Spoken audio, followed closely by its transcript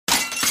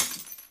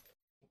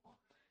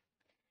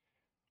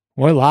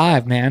We're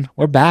live, man.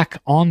 We're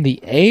back on the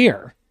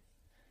air.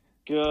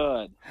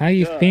 Good. How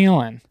you Good.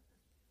 feeling?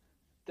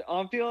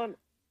 I'm feeling,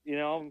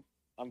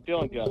 I'm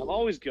feeling good. I'm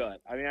always good.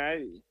 I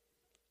mean,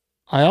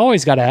 I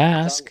always got to don't-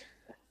 ask.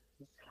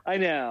 I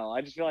know.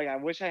 I just feel like I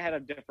wish I had a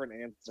different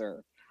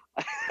answer.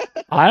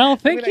 I don't I mean,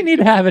 think you I need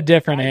to have don't. a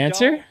different I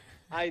answer.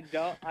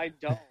 don't. I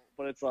don't.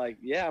 But it's like,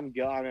 yeah, I'm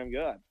good. I mean, I'm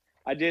good.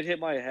 I did hit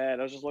my head.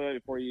 I was just looking at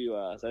it before you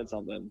said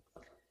something.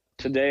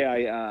 Today,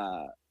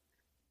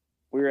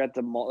 we were at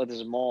the mall. At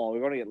this mall, we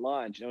were going to get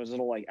lunch. And it was a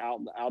little like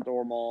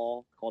outdoor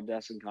mall called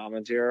Destin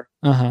Commons here.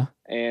 Uh-huh.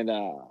 And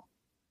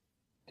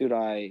dude,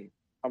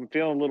 I'm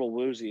feeling a little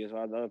woozy. Is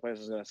what the other place I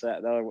was gonna say.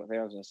 The other thing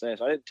I was gonna say.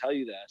 So I didn't tell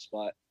you this,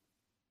 but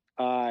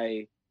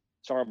I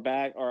so our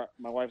bag or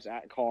my wife's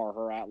car,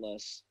 her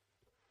Atlas.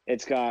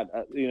 It's got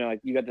like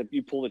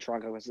you pull the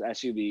trunk up. It's an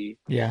SUV,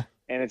 Yeah.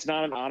 and it's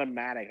not an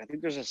automatic. I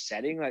think there's a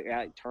setting like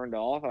that turned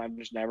off, and I've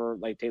just never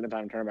like taken the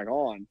time to turn it back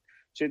on.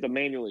 So you have to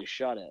manually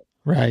shut it.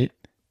 Right.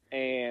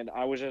 And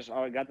I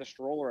got the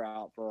stroller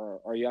out for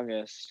our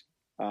youngest,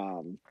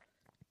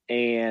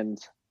 and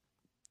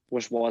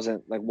which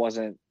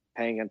wasn't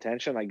paying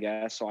attention, I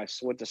guess. So I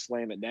went to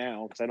slam it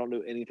down because I don't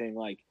do anything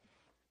like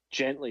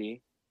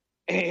gently,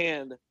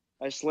 and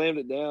I slammed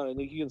it down,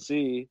 and you can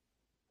see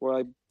where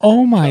I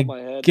Oh cut my my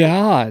head.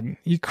 God.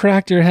 You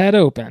cracked your head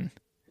open.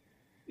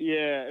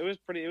 Yeah, it was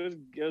pretty.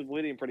 It was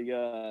bleeding pretty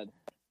good.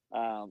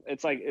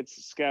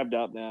 It's scabbed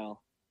up now.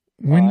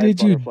 When I had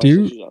did you butterfly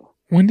do stitches on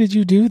when did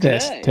you do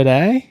this? today.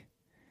 Today?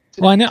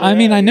 Well, I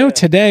Today, know yeah.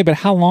 today, but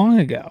how long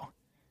ago?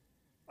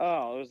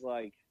 Oh, it was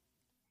like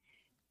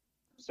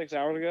 6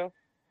 hours ago.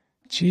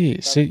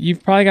 Geez, so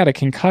you've probably got a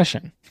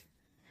concussion.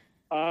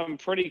 I'm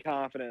pretty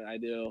confident I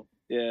do.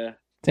 Yeah. I mean,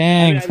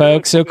 Dang, I literally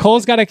folks. So put me on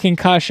Cole's got a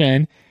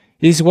concussion.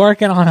 He's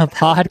working on a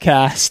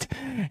podcast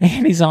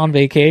and he's on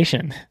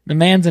vacation. The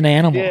man's an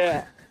animal.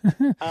 yeah.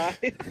 I,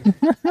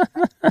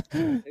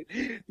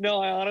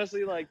 no, I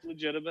honestly like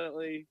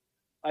legitimately.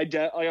 I've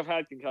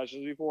had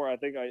concussions before.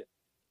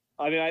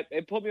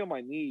 It put me on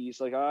my knees.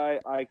 Like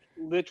I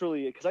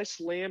literally because I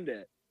slammed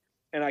it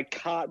and I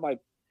caught my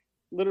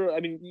literally. I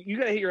mean, you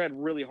gotta hit your head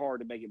really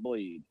hard to make it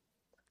bleed,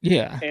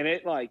 Yeah. and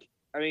it like.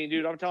 I mean,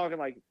 dude, I'm talking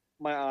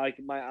my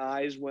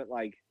eyes went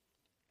like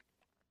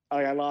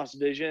I lost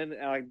vision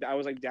and I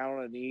was like down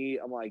on a knee.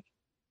 I'm like,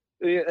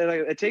 and like,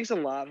 it takes a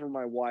lot from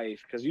my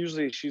wife because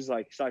usually she's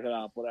like, suck it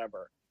up,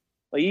 whatever.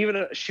 Like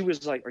even she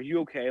was like, "Are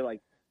you okay?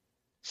 Like,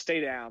 stay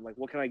down. Like,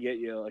 what can I get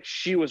you?" Like,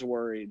 she was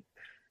worried.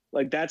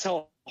 Like, that's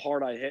how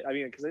hard I hit. I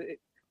mean, because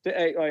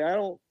like I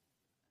don't.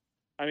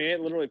 I mean, it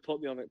literally put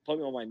me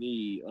on my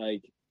knee.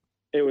 Like,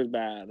 it was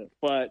bad.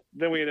 But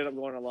then we ended up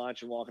going to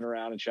lunch and walking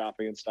around and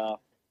shopping and stuff.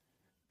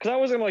 Because I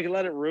wasn't gonna, like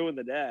let it ruin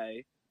the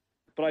day,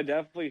 but I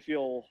definitely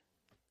feel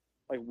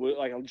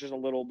like I'm just a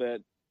little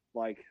bit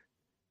like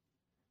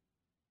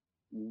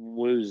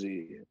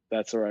woozy.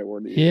 That's the right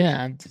word to use.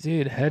 Yeah,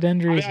 dude, head I mean,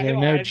 injuries I are feel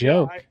no I feel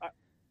joke.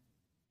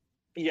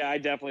 yeah, I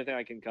definitely think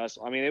I can cuss.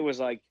 I mean, it was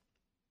like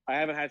I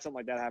haven't had something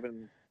like that happen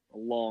in a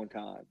long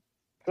time.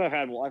 Cause I've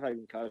had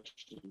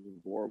concussions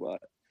before,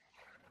 but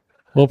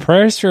Well,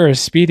 prayers for a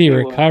speedy it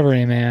was.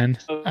 recovery, man.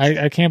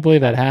 I can't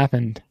believe that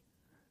happened.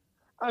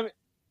 I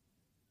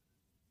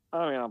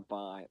mean, I'm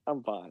fine.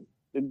 I'm fine.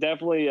 It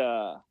definitely.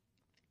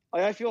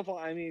 Like I feel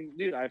fine. I mean,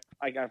 dude, I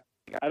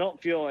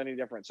don't feel any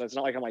different. So it's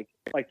not like I'm like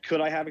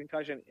could I have a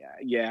concussion?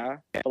 Yeah.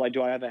 But like,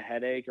 do I have a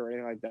headache or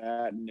anything like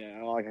that?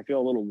 No. Like I feel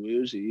a little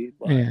woozy,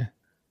 but Yeah.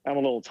 I'm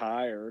a little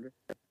tired.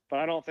 But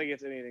I don't think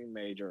it's anything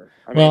major.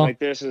 I mean, Well,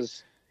 like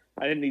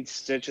I didn't need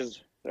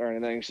stitches or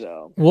anything.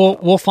 So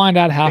we'll find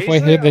out halfway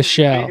basically, through the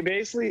show.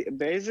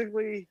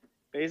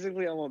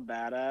 basically, I'm a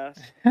badass.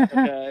 Well,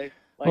 Okay,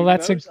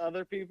 like most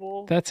other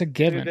people, that's a dude,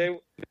 given.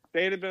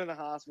 they'd have been in the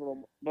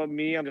hospital, but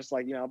me, I'm just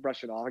like I'll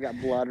brush it off. I got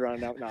blood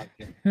running out. Not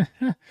kidding.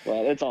 But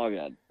it's all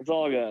good. It's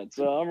all good.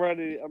 So I'm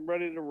ready. I'm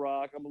ready to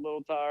rock. I'm a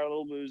little tired, a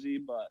little woozy,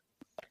 but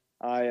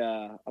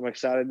I'm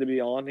excited to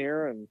be on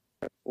here, and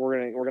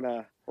we're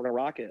gonna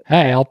rock it.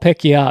 Hey, I'll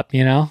pick you up,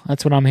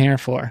 That's what I'm here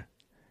for.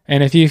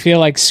 And if you feel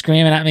like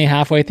screaming at me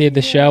halfway through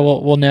the show, Yeah.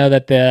 we'll know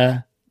that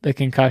the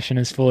concussion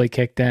is fully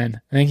kicked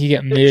in. I think you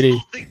get moody.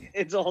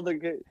 It's all the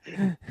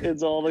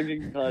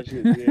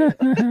concussion. Yeah.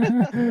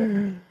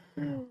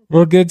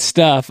 Well, good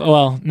stuff.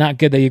 Well, not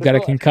good that you've got a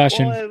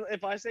concussion. Well,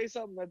 if I say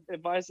something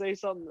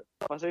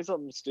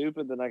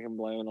stupid, then I can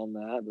blame it on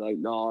that. Like,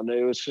 no,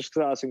 dude, it's just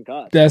because I was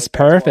concussed. That's Like, that's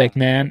perfect, why.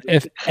 man.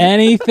 If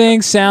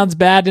anything sounds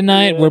bad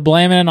tonight, Yeah. we're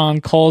blaming it on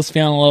Cole's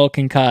feeling a little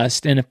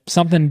concussed. And if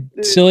something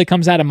silly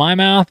comes out of my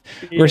mouth,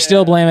 we're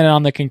still blaming it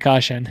on the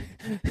concussion.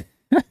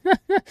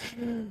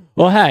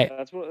 Well, hey.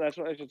 That's what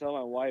I should tell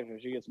my wife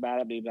if she gets mad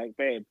at me. Like,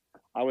 babe,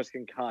 I was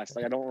concussed.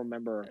 Like, I don't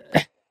remember.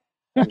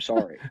 I'm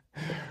sorry.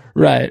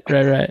 Right. All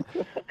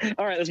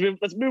right, let's move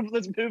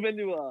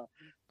into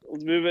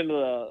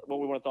what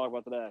we want to talk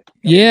about today.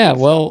 Yeah,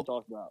 well,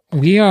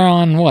 we are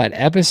on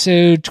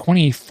episode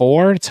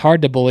 24. It's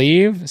hard to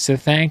believe. So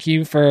thank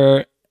you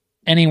for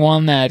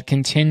anyone that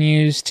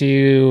continues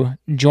to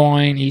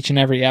join each and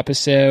every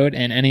episode,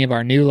 and any of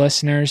our new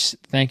listeners,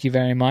 thank you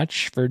very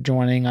much for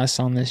joining us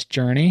on this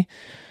journey.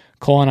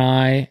 Cole and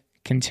I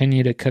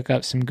continue to cook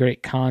up some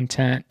great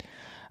content.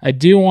 I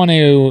do want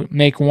to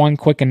make one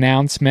quick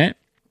announcement.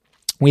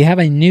 We have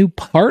a new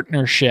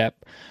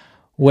partnership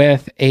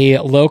with a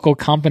local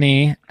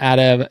company out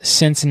of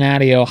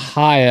Cincinnati,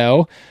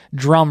 Ohio.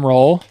 Drum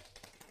roll.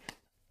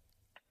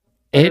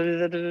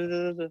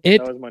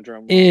 It was my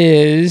drum roll.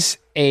 Is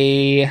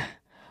a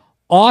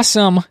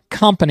awesome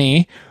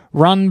company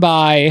run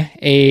by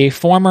a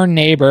former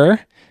neighbor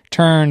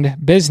turned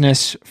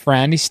business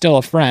friend. He's still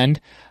a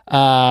friend.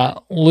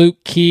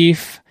 Luke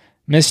Keefe,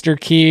 Mr.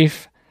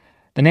 Keefe.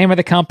 The name of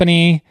the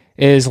company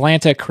is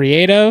Lanta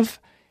Creative,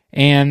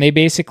 and they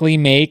basically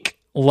make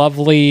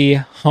lovely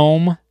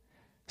home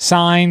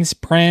signs,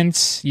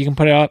 prints. You can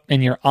put it up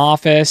in your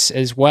office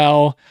as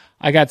well.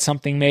 I got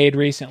something made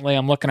recently.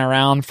 I'm looking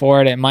around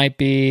for it. It might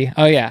be,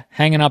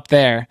 hanging up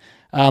there.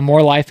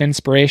 More Life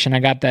Inspiration. I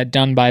got that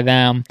done by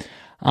them.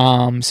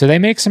 So they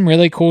make some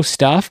really cool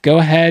stuff. Go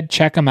ahead,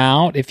 check them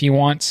out. If you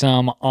want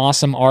some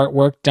awesome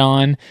artwork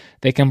done,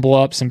 they can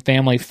blow up some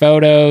family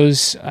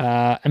photos.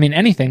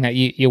 Anything that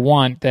you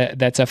want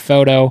that's a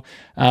photo,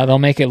 they'll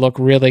make it look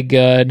really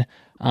good,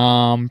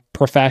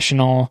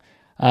 professional.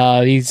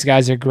 These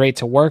guys are great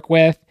to work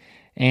with.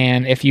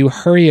 And if you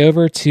hurry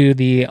over to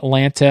the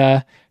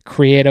Lanta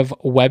Creative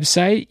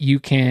website, you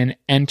can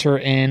enter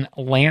in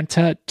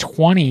Lanta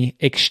 20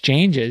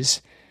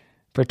 exchanges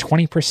for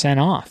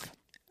 20% off.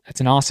 That's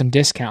an awesome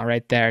discount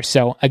right there.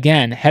 So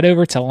again, head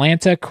over to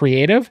Lanta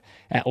Creative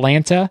at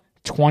Lanta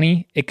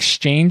 20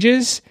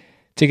 exchanges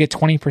to get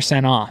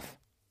 20% off.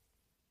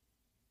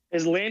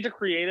 Is Lanta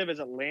Creative, is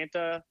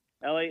Atlanta,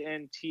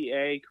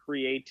 LANTA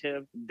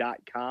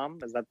creative.com?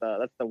 That's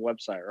the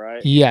website,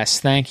 right? Yes,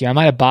 thank you. I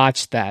might have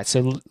botched that.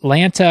 So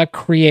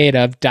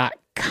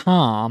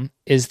lantacreative.com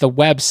is the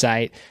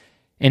website.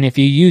 And if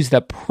you use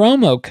the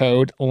promo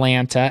code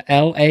Lanta,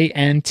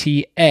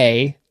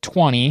 LANTA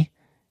 20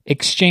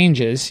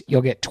 exchanges,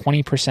 you'll get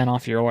 20%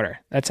 off your order.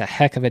 That's a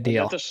heck of a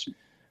deal. That's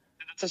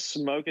a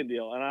smoking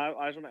deal. And I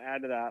just want to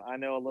add to that. I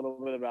know a little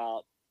bit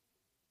about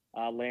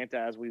Lanta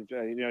as we've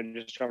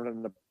just started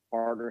in the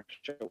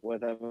partnership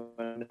with them,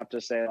 and I have to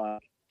say,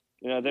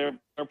 they're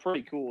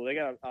pretty cool. They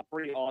got a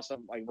pretty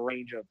awesome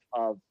range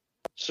of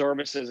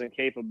services and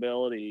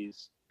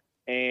capabilities.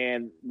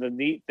 And the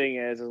neat thing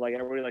is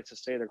everybody likes to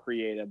say they're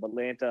creative, but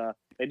Lanta,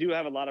 they do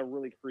have a lot of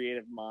really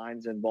creative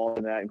minds involved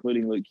in that,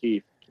 including Luke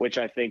Keefe, which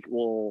I think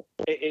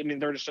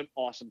they're just an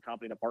awesome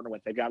company to partner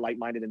with. They've got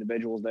like-minded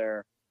individuals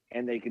there,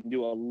 and they can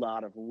do a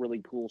lot of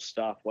really cool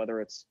stuff,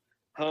 whether it's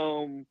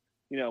home,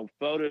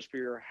 photos for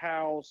your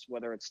house,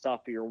 whether it's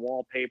stuff for your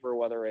wallpaper,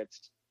 whether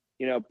it's,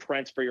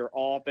 prints for your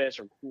office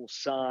or cool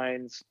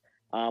signs.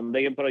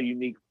 They can put a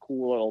unique,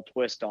 cool little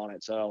twist on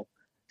it. So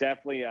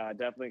definitely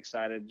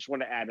excited. Just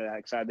want to add to that.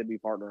 Excited to be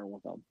partnering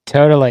with them.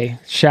 Totally.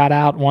 Shout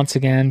out once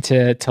again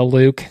to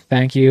Luke.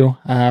 Thank you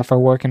for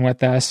working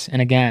with us.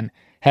 And again,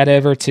 head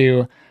over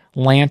to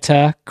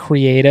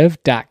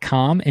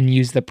lantacreative.com and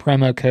use the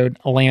promo code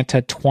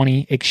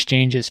Lanta20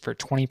 exchanges for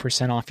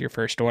 20% off your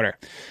first order.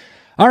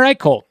 All right,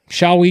 Cole.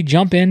 Shall we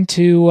jump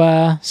into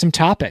some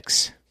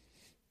topics?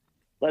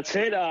 Let's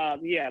hit.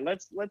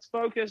 Let's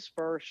focus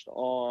first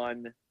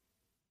on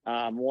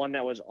one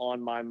that was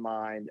on my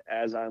mind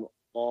as I'm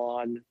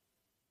on.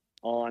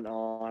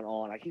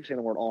 I keep saying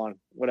the word on.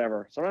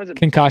 Whatever. Sometimes it's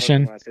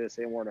concussion. When I say the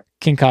same word.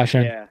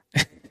 Concussion. Yeah.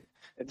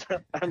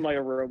 I'm like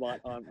a robot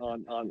on.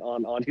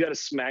 You got to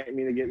smack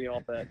me to get me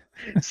off that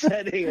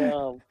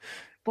setting.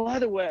 By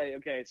the way,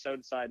 okay. So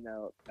side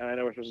note, and I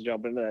know we're supposed to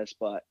jump into this,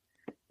 but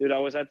dude, I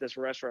was at this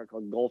restaurant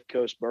called Gulf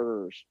Coast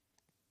Burgers.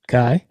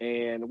 Okay.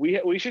 And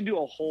we should do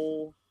a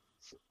whole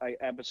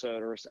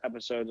episode or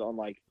episodes on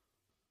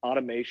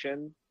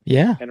automation.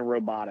 Yeah. And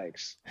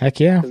robotics. Heck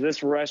yeah. Because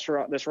this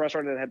restaurant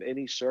didn't have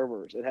any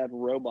servers. It had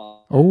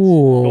robots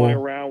going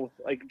around with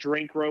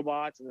drink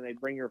robots, and then they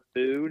bring your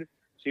food.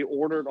 So you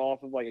ordered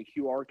off of a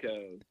QR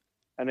code,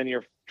 and then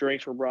your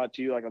drinks were brought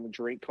to you on the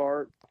drink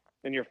cart,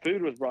 and your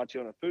food was brought to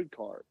you on a food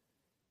cart.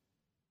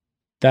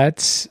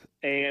 That's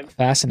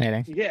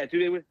fascinating. Yeah,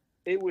 dude,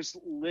 it was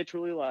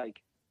literally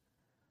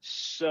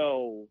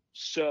so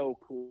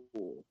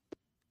cool.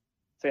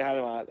 Say hi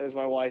to there's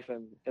my wife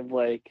and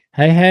Blake.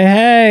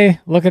 Hey!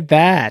 Look at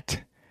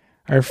that.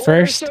 Our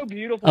first so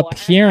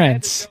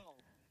appearance.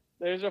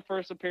 There's our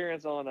first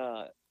appearance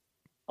on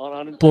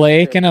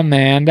Blake and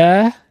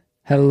Amanda.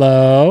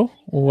 Hello,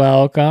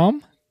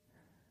 welcome.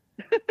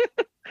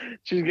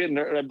 She's getting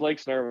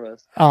Blake's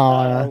nervous.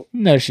 Oh,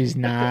 no, she's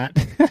not.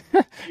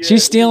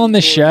 She's stealing the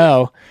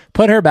show.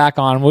 Put her back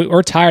on.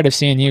 We're tired of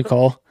seeing you,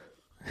 Cole.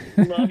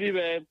 Love you,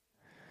 babe.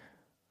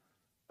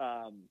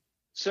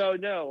 So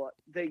no,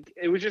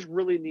 it was just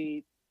really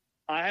neat.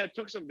 I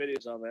took some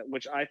videos of it,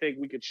 which I think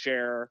we could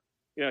share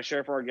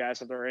for our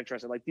guests if they're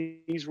interested.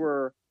 These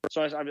were,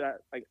 so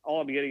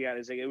all I'm getting at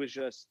is it was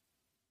just,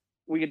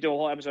 we could do a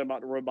whole episode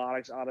about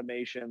robotics,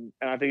 automation,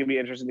 and I think it'd be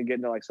interesting to get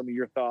into some of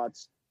your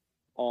thoughts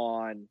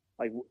on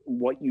like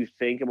what you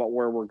think about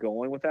where we're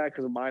going with that.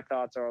 Because my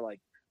thoughts are like,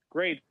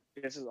 great,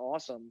 this is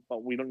awesome,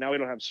 but we don't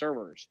have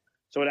servers.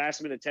 So it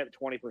asked me to tip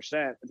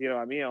 20%. You know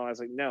what I mean? I was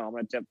like, no, I'm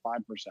going to tip 5%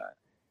 because I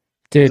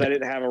Dude,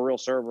 didn't have a real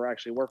server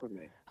actually work with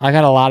me. I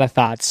got a lot of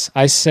thoughts.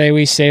 I say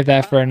we save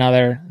that for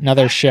another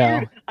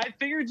show. I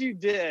figured you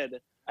did.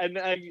 And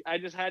I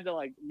just had to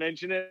like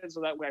mention it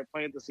so that way I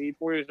plant the seed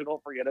for you so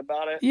don't forget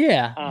about it.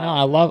 Yeah, no,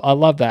 I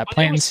love that,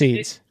 planting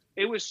seeds.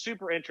 It was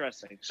super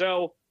interesting.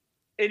 So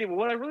anyway,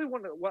 what I really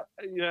wanted,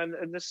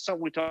 and this is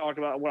something we talked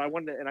about. What I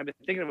wanted, and I've been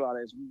thinking about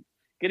is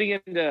getting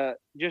into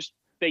just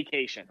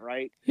vacation,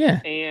 right? Yeah.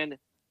 And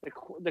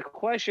the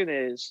question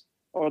is,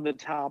 or the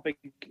topic,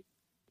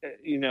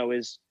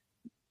 is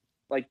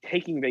like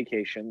taking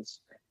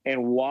vacations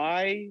and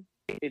why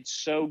it's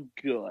so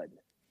good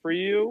for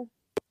you,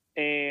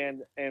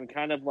 and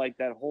kind of like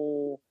that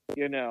whole,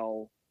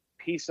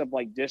 piece of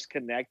like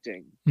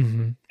disconnecting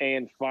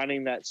and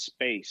finding that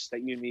space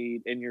that you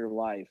need in your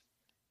life.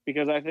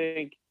 Because I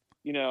think,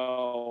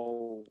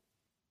 even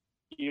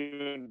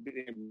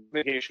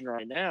vacation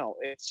right now,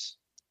 it's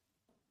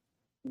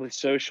with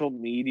social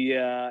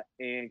media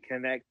and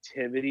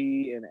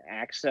connectivity and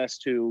access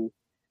to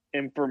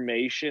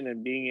information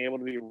and being able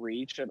to be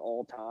reached at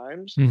all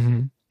times.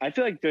 I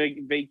feel like the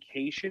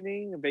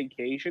vacation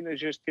is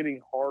just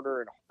getting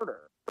harder and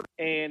harder.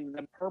 And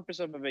the purpose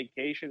of a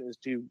vacation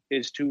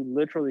is to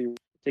literally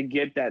to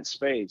get that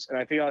space. And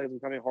I feel like it's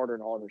becoming harder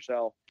and harder.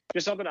 So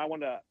just something I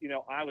want to,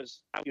 I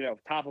was,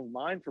 top of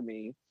mind for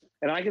me.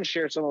 And I can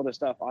share some of the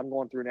stuff I'm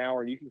going through now,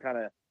 or you can kind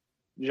of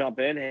jump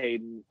in,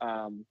 Hayden.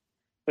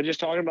 But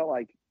just talking about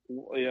like,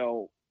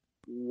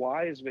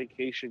 why is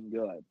vacation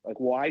good? Like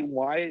why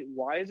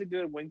is it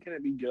good? When can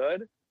it be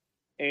good?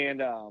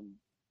 And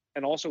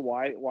also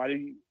why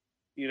do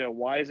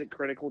why is it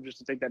critical just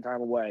to take that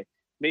time away?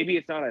 Maybe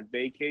it's not a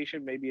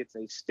vacation, maybe it's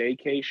a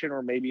staycation,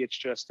 or maybe it's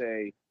just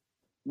a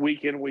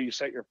weekend where you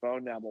set your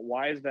phone down. But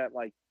why is that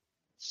like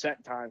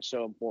set time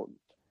so important?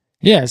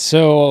 Yeah,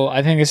 so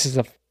I think this is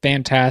a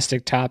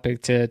fantastic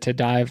topic to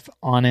dive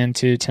on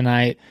into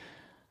tonight.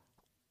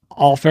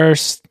 I'll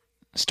first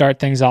start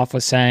things off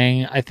with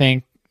saying I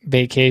think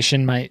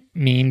vacation might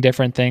mean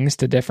different things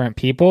to different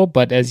people,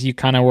 but as you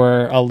kind of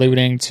were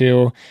alluding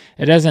to,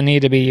 it doesn't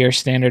need to be your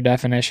standard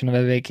definition of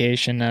a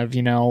vacation of,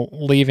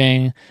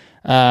 leaving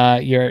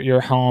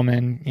your home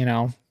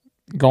and,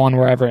 going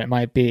wherever it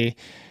might be.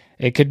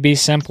 It could be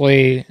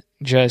simply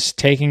just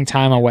taking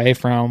time away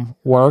from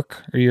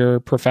work or your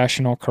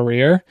professional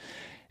career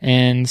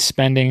and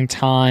spending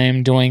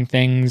time doing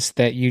things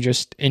that you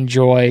just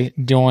enjoy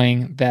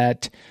doing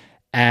that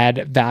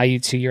add value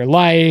to your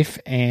life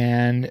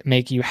and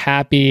make you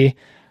happy.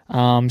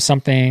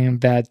 Something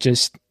that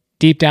just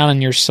deep down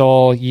in your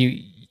soul,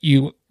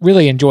 you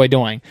really enjoy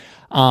doing.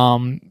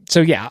 So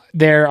yeah,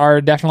 there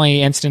are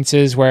definitely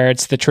instances where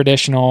it's the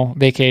traditional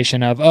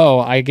vacation of,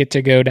 I get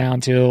to go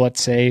down to,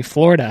 let's say,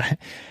 Florida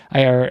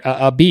or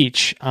a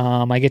beach.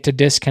 I get to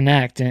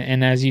disconnect.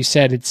 And as you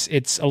said,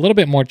 it's a little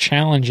bit more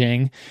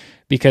challenging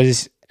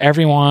because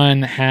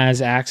everyone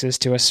has access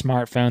to a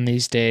smartphone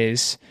these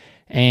days.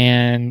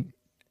 And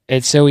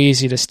it's so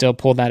easy to still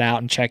pull that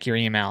out and check your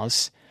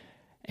emails.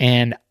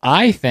 And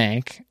I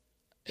think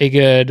a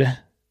good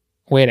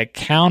way to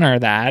counter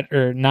that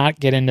or not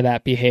get into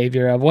that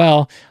behavior of,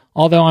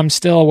 although I'm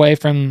still away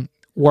from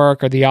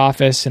work or the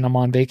office and I'm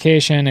on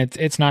vacation,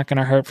 it's not going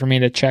to hurt for me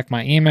to check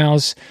my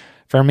emails.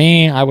 For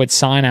me, I would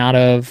sign out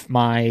of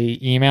my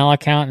email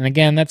account. And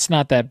again, that's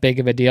not that big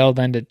of a deal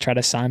then to try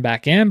to sign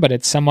back in, but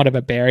it's somewhat of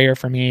a barrier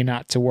for me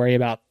not to worry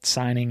about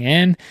signing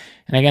in.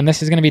 And again,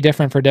 this is going to be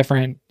different for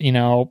different,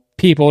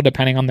 people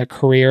depending on the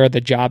career or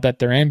the job that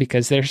they're in,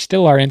 because there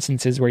still are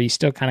instances where you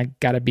still kind of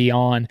got to be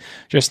on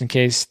just in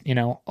case,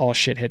 all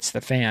shit hits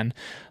the fan.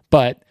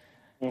 But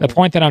the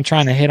point that I'm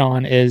trying to hit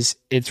on is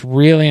it's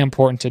really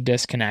important to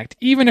disconnect,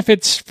 even if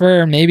it's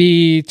for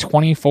maybe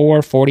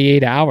 24,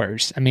 48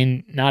 hours. I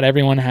mean, not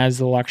everyone has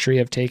the luxury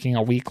of taking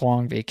a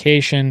week-long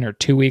vacation or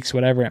 2 weeks,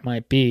 whatever it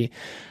might be.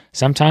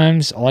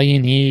 Sometimes all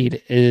you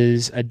need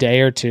is a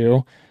day or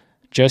two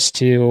just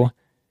to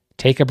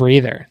take a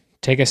breather,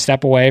 take a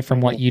step away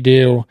from what you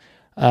do,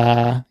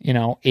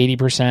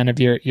 80% of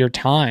your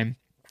time,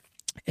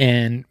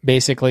 and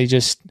basically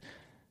just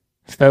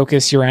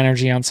focus your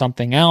energy on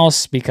something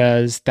else,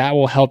 because that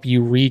will help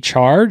you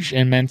recharge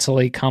and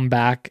mentally come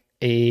back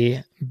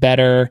a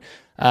better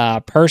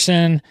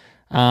person,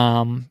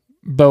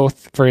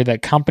 both for the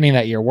company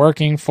that you're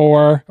working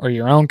for or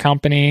your own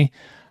company,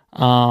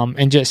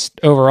 and just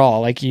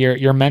overall, like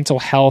your mental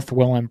health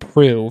will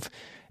improve.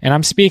 And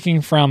I'm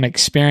speaking from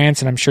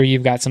experience, and I'm sure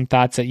you've got some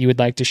thoughts that you would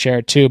like to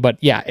share too. But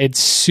yeah, it's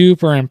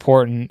super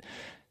important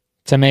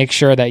to make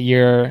sure that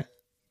you're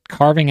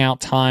carving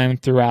out time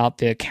throughout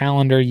the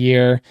calendar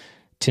year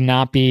to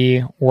not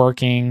be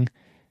working,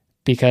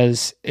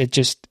 because it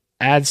just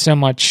adds so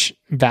much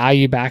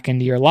value back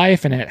into your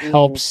life, and it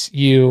helps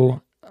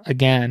you,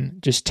 again,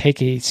 just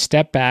take a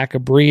step back, a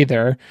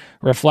breather,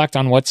 reflect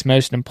on what's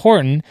most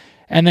important,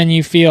 and then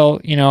you feel,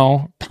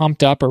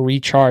 pumped up or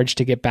recharged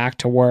to get back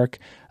to work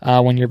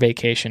when your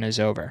vacation is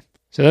over.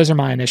 So those are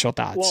my initial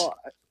thoughts. Well,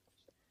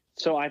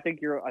 so I think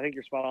you're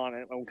spot on.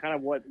 And kind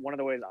of one of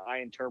the ways I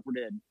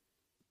interpreted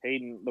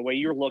Hayden, the way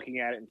you're looking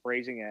at it and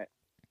phrasing it,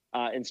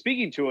 and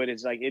speaking to it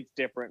is like it's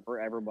different for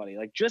everybody.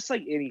 Like just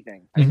like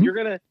anything, you're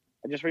gonna,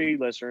 just for you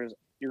listeners,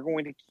 you're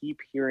going to keep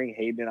hearing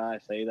Hayden and I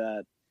say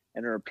that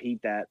and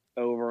repeat that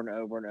over and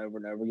over and over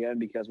and over again,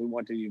 because we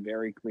want to be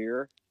very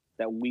clear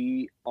that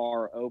we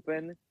are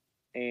open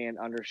and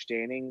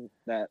understanding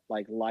that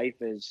like life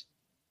is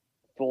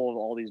full of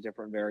all these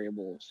different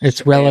variables.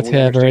 It's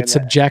relative or it's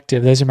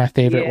subjective. Those are my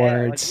favorite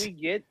words.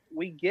 Like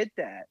we get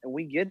that, and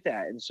we get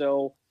that, and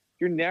so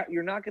you're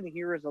not going to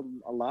hear us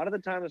a lot of the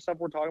time the stuff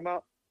we're talking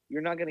about.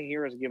 You're not going to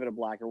hear us give it a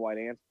black or white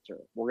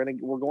answer. We're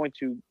going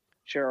to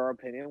share our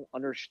opinion,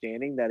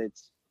 understanding that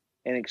it's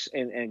and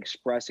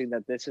expressing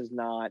that this is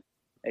not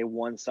a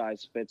one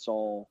size fits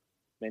all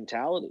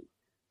mentality.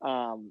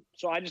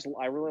 So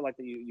I really like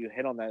that you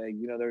hit on that.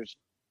 You know, there's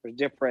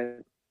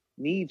different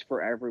needs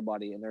for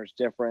everybody, and there's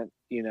different,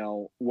 you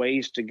know,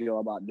 ways to go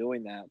about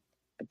doing that.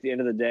 At the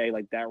end of the day,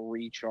 like that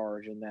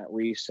recharge and that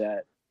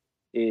reset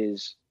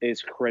is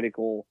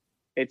critical.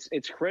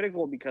 It's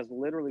critical because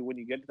literally when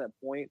you get to that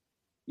point,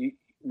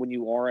 when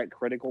you are at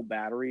critical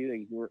battery,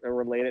 like you're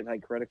related to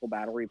like critical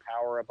battery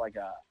power of like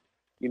a,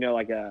 you know,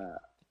 like a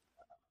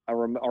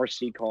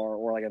RC car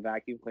or like a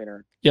vacuum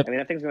cleaner. Yep. I mean,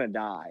 that thing's gonna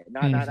die.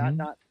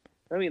 Not.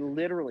 I mean,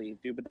 literally,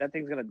 dude. But that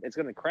thing's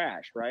gonna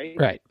crash, right?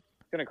 Right.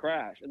 It's gonna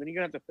crash, and then you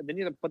have to put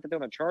that thing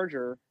on a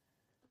charger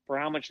for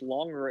how much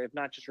longer, if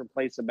not just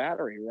replace the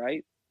battery,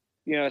 right?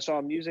 You know, so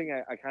I'm using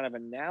a kind of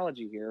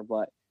analogy here,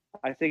 but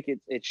I think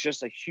it's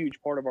just a huge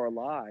part of our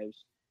lives,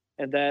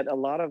 and that a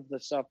lot of the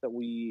stuff that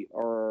we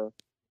are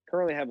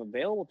currently have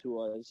available to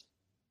us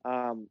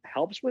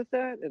helps with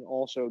that, and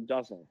also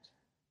doesn't.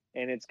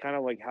 And it's kind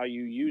of like how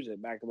you use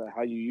it, back about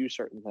how you use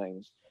certain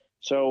things.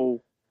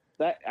 So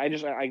that I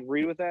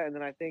agree with that, and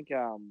then I think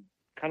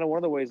kind of one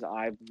of the ways that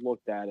I've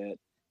looked at it.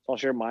 So I'll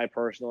share my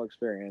personal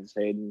experience,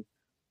 Hayden,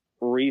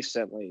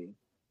 recently.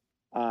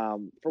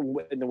 In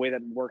the way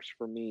that works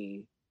for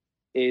me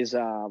is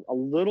a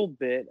little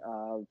bit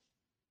of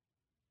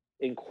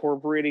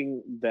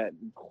incorporating that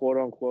quote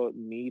unquote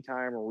me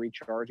time or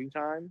recharging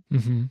time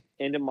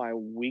into my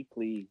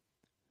weekly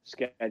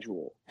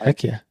schedule.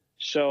 Heck yeah.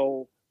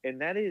 So,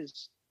 and that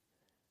is,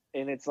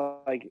 and it's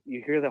like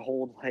you hear the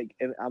whole like,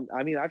 and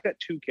I mean, I've got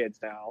 2 kids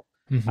now.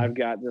 I've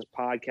got this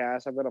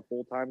podcast. I've got a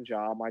full-time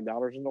job. My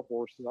daughter's into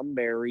horses. I'm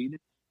married.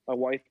 My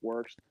wife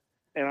works.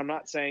 And I'm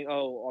not saying,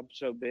 oh, I'm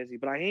so busy,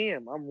 but I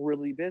am. I'm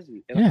really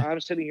busy. And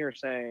I'm sitting here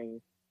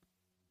saying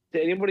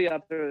to anybody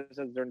out there that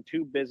says they're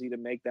too busy to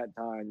make that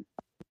time,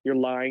 you're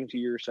lying to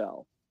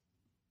yourself.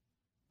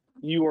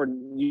 You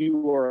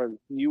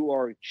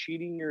are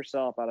cheating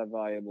yourself out of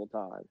valuable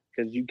time,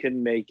 because you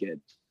can make it.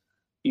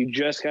 You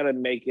just got to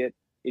make it.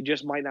 It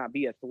just might not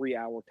be a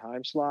 3-hour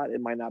time slot.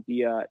 It might not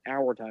be an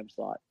hour time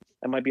slot.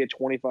 It might be a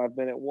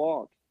 25-minute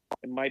walk.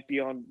 It might be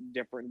on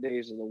different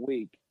days of the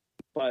week.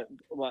 But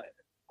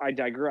I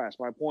digress.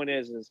 My point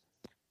is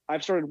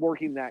I've started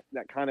working that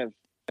kind of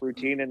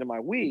routine into my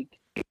week,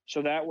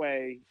 so that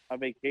way a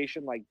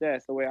vacation like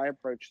this, the way I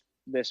approach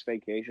this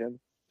vacation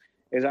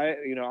is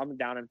I'm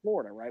down in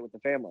Florida, right, with the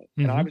family,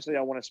 and obviously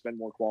I want to spend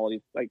more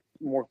quality, like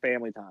more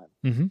family time.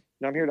 And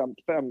I'm here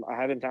I'm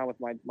having time with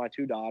my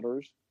 2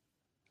 daughters,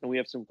 and we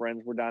have some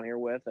friends we're down here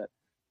with that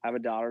have a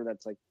daughter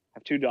that's like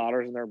have 2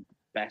 daughters, and they're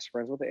best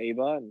friends with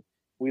Ava, and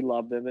we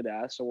love them to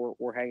death. So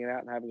we're hanging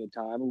out and having a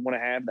time. We want to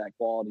have that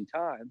quality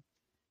time.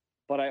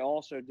 But I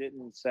also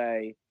didn't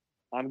say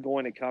I'm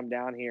going to come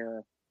down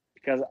here,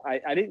 because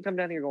I didn't come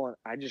down here going,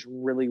 I just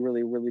really,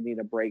 really, really need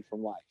a break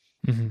from life.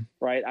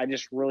 Right. I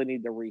just really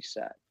need to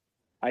reset.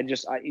 I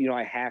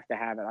have to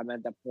have it. I'm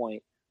at that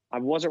point. I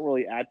wasn't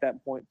really at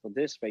that point for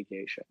this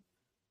vacation,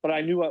 but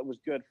I knew what was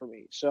good for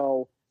me.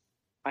 So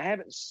I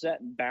haven't set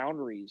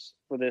boundaries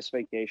for this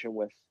vacation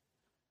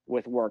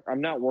with work.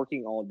 I'm not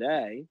working all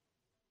day.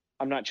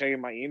 I'm not checking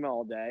my email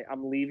all day.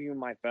 I'm leaving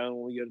my phone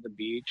when we go to the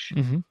beach.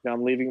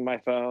 I'm leaving my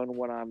phone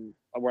when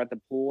we're at the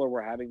pool or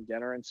we're having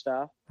dinner and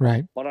stuff.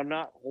 Right. But I'm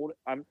not holding.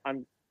 I'm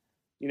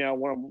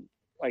when I'm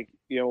like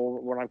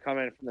when I'm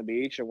coming in from the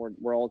beach and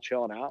we're all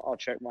chilling out, I'll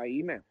check my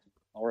email.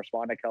 I'll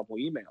respond to a couple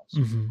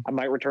emails. I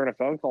might return a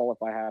phone call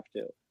if I have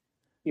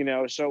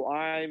to. So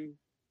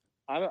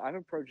I've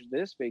approached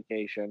this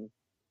vacation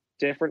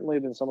differently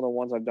than some of the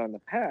ones I've done in the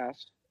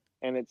past,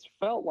 and it's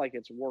felt like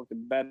it's worked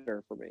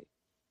better for me.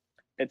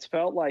 It's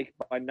felt like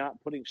by not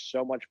putting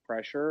so much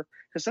pressure,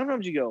 because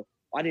sometimes you go,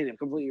 I need to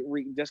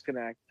completely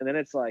disconnect, and then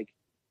it's like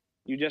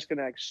you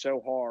disconnect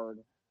so hard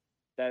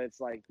that it's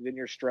like then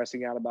you're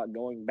stressing out about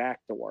going back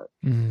to work.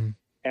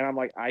 And I'm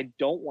like, I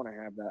don't want to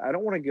have that. I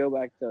don't want to go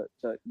back to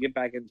get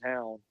back in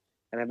town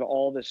and have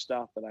all this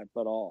stuff that I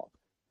put off.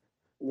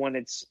 When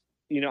it's,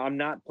 I'm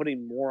not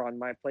putting more on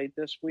my plate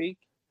this week,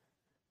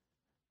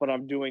 but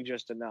I'm doing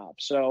just enough.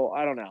 So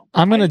I don't know.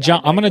 I'm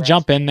gonna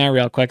jump in there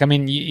real quick. I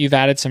mean, you've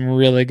added some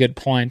really good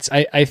points.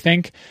 I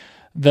think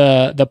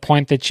the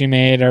point that you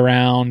made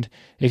around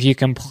if you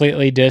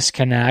completely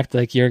disconnect,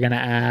 like you're gonna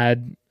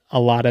add a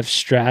lot of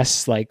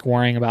stress, like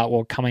worrying about,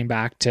 well, coming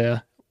back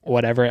to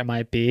whatever it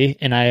might be.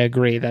 And I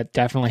agree that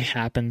definitely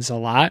happens a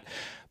lot.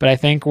 But I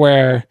think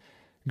where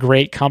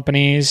great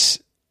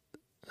companies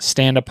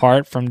stand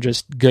apart from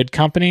just good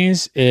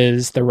companies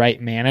is the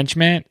right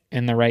management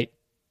and the right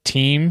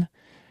team.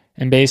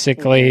 And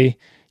basically,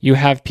 you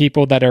have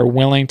people that are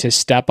willing to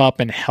step up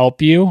and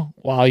help you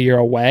while you're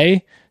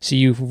away. So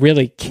you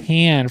really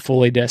can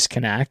fully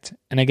disconnect.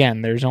 And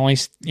again, there's only,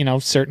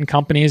 certain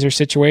companies or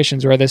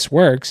situations where this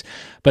works,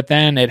 but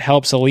then it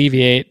helps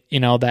alleviate,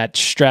 that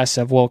stress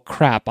of, well,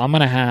 crap, I'm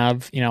going to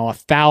have,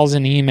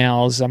 1,000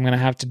 emails. I'm going to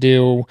have to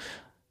do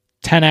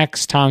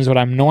 10x times what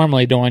I'm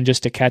normally doing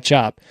just to catch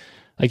up.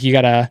 Like you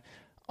got to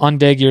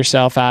undig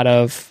yourself out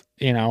of,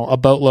 a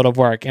boatload of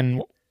work.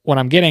 And what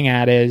I'm getting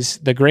at is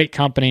the great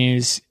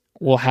companies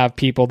will have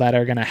people that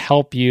are going to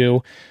help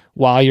you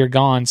while you're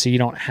gone, so you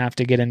don't have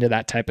to get into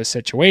that type of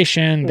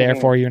situation.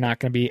 Therefore, you're not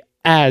going to be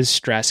as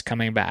stressed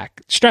coming back.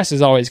 Stress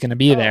is always going to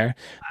be there,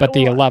 but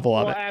the level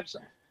of it.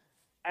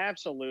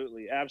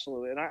 Absolutely.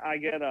 And I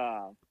get,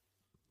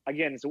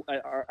 again,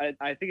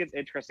 I think it's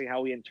interesting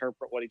how we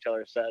interpret what each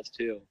other says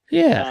too.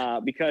 Yeah.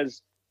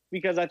 Because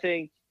I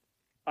think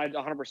I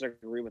 100%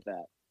 agree with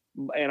that.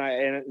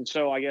 And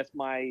so I guess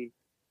my,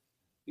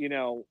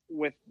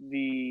 with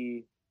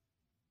the,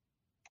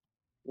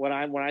 when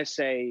I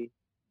say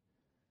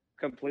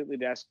completely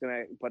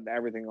disconnect, putting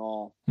everything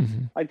off,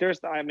 like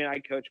I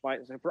coach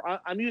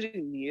I'm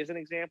using me as an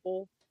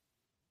example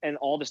and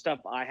all the stuff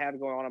I have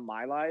going on in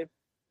my life.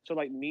 So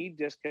like me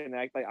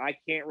disconnect, like I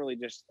can't really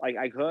just, like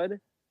I could,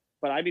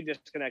 but I'd be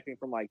disconnecting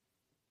from like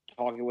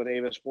talking with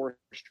Ava's sports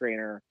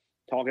trainer,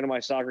 talking to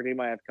my soccer team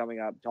I have coming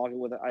up, talking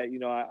with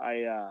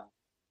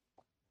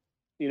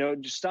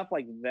just stuff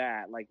like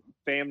that, like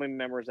family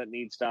members that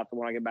need stuff. And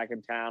when I get back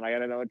in town, I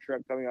got another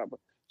trip coming up.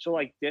 So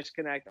like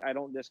disconnect, I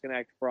don't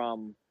disconnect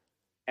from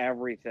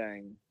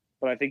everything.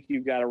 But I think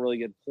you've got a really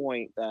good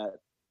point that,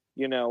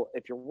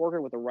 if you're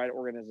working with the right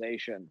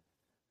organization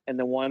and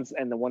the one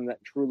that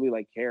truly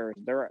like cares,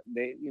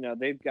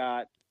 they've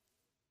got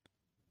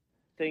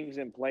things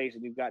in place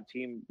and you've got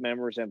team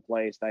members in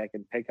place that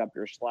can pick up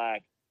your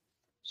slack.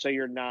 So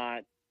you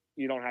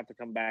don't have to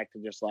come back to,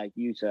 just like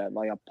you said,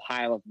 like a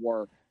pile of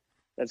work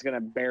that's going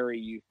to bury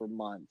you for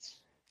months.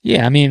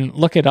 Yeah, I mean,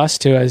 look at us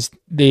too as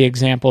the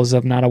examples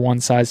of not a one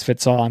size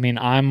fits all. I mean,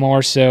 I'm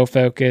more so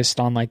focused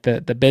on like the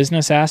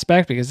business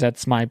aspect because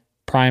that's my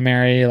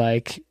primary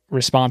like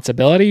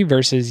responsibility,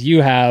 versus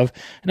you have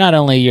not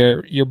only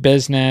your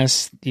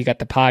business, you got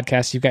the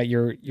podcast, you've got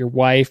your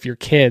wife, your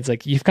kids,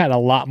 like you've got a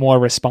lot more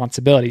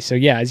responsibility. So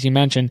yeah, as you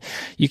mentioned,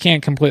 you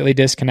can't completely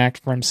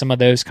disconnect from some of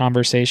those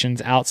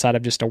conversations outside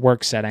of just a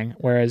work setting,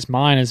 whereas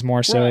mine is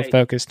more so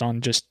focused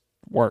on just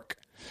work.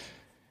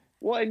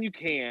 Well, and you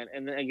can,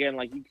 and then again,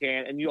 like you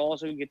can, and you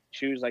also get to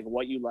choose like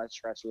what you let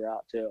stress you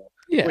out too,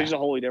 which is a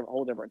whole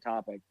different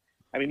topic.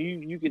 I mean,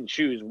 you can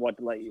choose what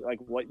to let you, like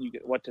what you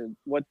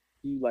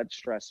let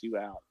stress you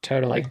out.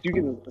 Totally. Like you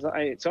can.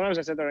 Sometimes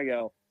I sit there and I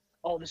go,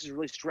 "Oh, this is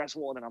really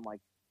stressful," and then I'm like,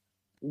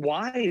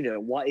 "Why?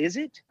 What is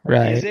it?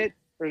 Right? Is it?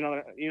 There's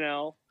another,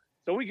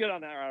 So we get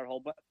on that rabbit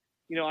hole, but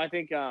I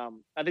think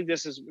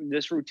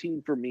this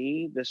routine for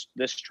me, this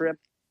trip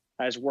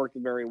has worked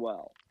very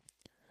well.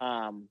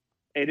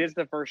 It is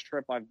the first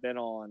trip I've been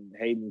on,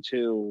 Hayden,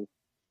 too.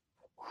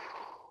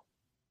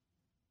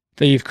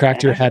 That you've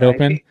cracked your head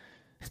open?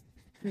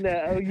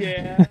 No,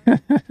 yeah.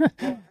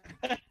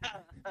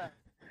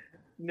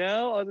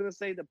 No, I was going to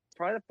say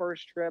probably the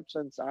first trip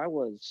since I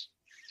was,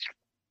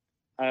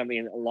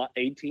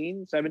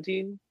 18,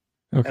 17.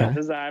 Okay.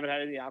 Since I haven't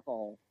had any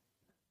alcohol.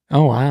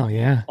 Oh, wow,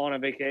 yeah. On a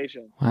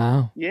vacation.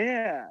 Wow.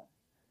 Yeah.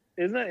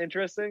 Isn't that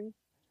interesting?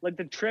 Like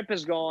the trip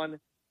has gone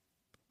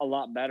a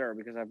lot better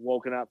because I've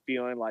woken up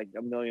feeling like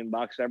 $1 million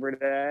every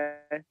day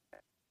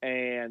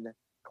and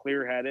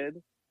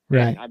clear-headed.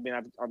 Right.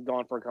 And I've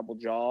gone for a couple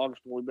jogs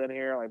when we've been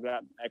here. I've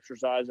got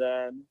exercise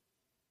in.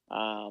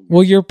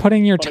 Well, you're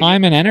putting your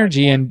time and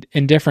energy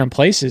in different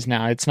places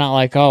now. It's not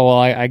like, oh, well,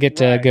 I get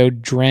to go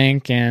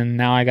drink and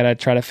now I got to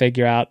try to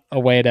figure out a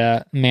way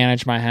to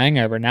manage my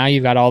hangover. Now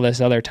you've got all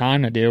this other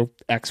time to do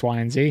X, Y,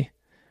 and Z.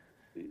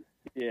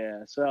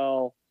 Yeah.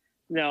 So,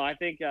 no, I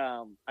think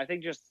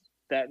just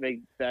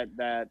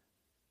that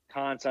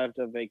concept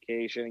of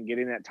vacation and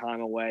getting that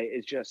time away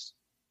is just,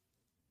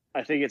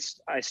 I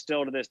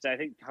still to this day, I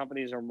think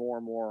companies are more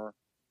and more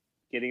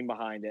getting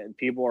behind it and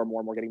people are more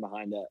and more getting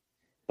behind it.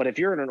 But if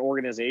you're in an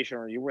organization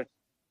or you're with,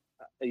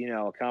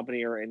 a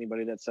company or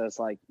anybody that says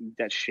like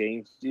that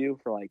shames you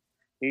for like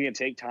you can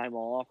take time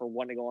off or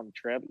want to go on a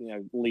trip,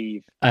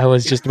 leave. I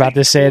was just about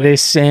to say the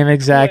same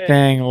exact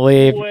thing.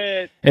 Leave.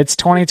 It's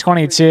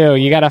 2022.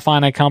 You got to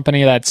find a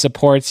company that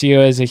supports you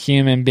as a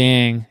human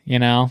being. You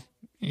don't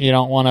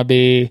want to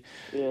be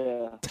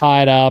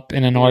tied up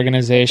in an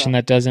organization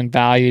that doesn't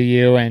value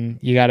you, and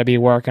you got to be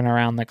working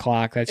around the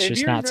clock. That's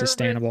just not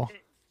sustainable.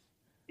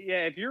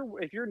 Yeah, if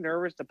you're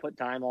nervous to put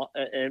time off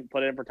and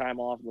put in for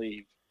time off,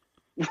 leave.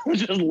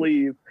 Just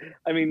leave.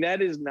 I mean,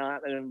 that is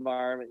not an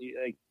environment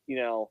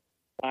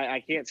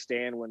I can't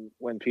stand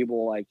when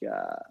people like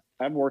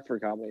I've worked for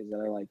companies that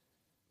are like,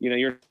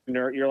 you're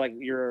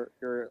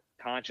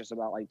conscious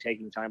about like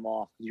taking time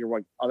off because you're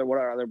like, what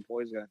are other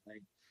employees gonna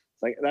think?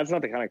 It's like that's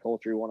not the kind of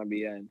culture you want to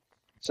be in.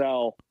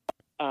 So,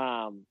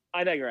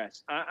 I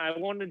digress. I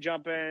wanted to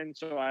jump in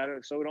so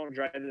we don't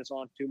drag this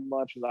on too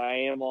much because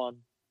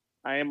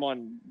I am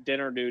on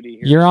dinner duty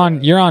here. You're on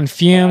But I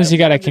fumes, you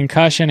got a wanted to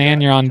concussion,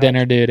 and you're on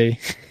dinner duty.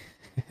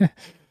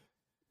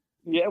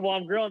 Yeah, well,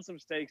 I'm grilling some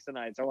steaks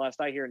tonight. So last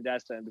night here in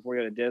Destin before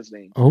we go to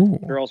Disney. Oh,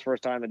 Girl's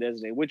first time at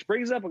Disney, which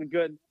brings up a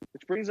good,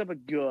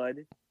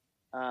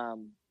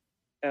 um,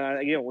 and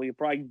again, we'll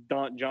probably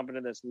don't jump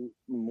into this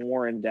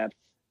more in depth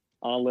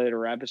on a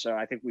later episode.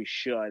 I think we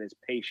should is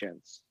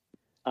patience.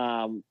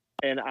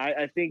 And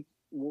I think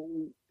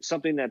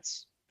something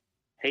that's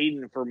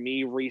Hayden for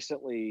me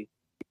recently,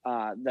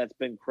 that's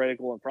been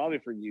critical and probably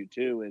for you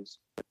too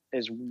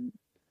is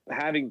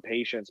having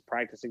patience,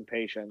 practicing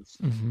patience.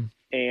 mm-hmm.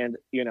 And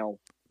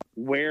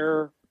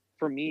where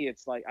for me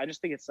it's like I just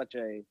think it's such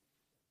a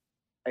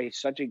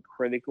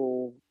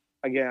critical,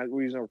 again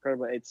we're using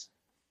critical, it's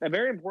a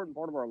very important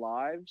part of our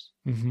lives.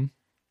 Mm-hmm.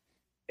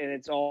 And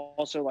it's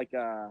also like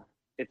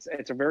it's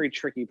a very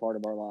tricky part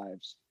of our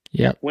lives.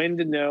 Yep. When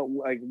to know,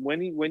 like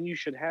when you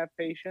should have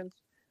patience,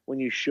 when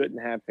you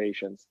shouldn't have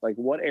patience, like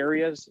what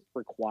areas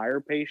require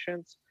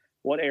patience,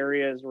 what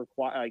areas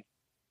require like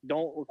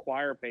don't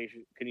require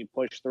patience, can you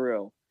push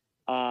through.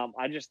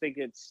 I just think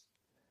it's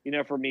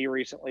for me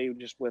recently,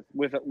 just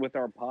with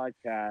our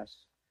podcast,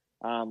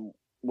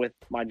 with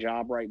my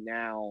job right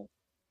now,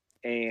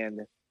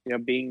 and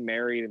being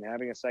married and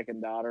having a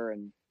second daughter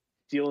and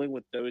dealing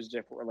with those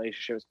different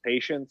relationships,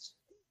 patience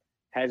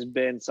has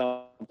been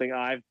something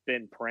I've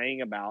been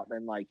praying about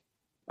and like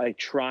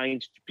trying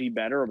to be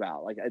better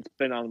about. Like it's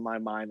been on my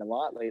mind a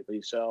lot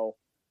lately. So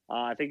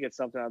I think it's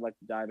something I'd like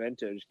to dive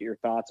into. Just get your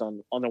thoughts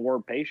on the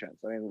word patience.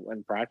 I mean,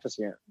 and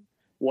practicing it,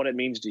 what it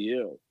means to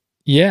you.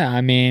 Yeah, I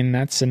mean,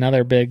 that's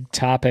another big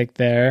topic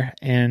there.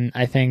 And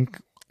I think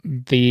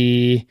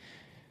the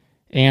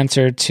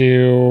answer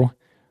to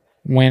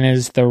when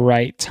is the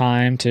right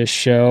time to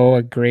show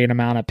a great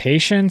amount of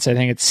patience, I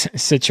think it's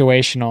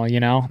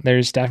situational.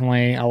 There's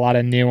definitely a lot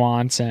of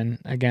nuance. And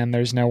again,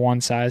 there's no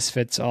one size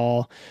fits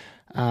all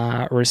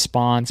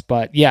response.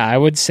 But yeah, I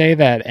would say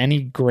that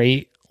any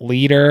great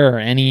leader or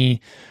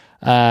any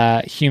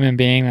human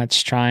being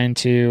that's trying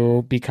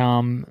to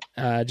become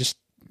just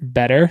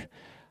better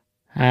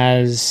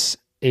has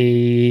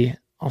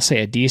I'll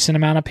say a decent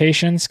amount of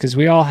patience, because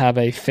we all have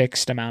a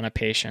fixed amount of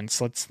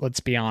patience. Let's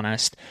be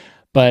honest.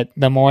 But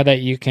the more that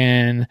you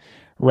can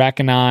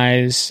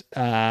recognize,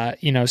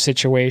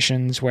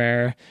 situations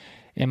where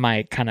it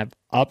might kind of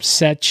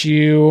upset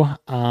you,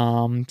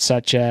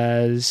 such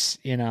as,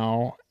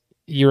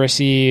 you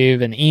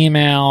receive an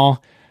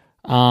email,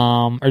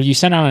 or you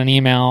send out an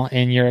email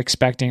and you're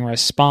expecting a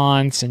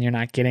response and you're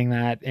not getting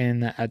that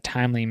in a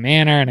timely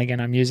manner. And again,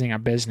 I'm using a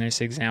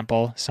business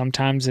example.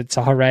 Sometimes it's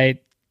all right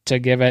to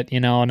give it,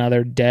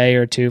 another day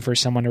or two for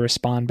someone to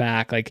respond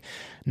back. Like,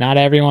 not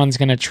everyone's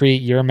going to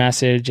treat your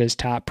message as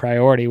top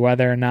priority,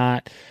 whether or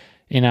not,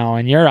 in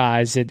your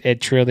eyes, it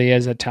truly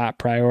is a top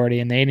priority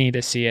and they need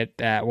to see it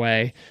that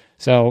way.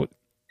 So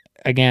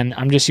again,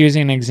 I'm just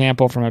using an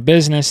example from a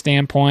business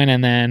standpoint.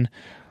 And then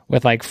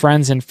with like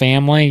friends and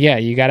family, yeah,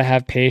 you got to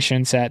have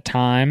patience at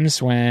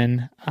times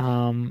when,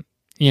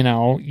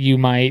 you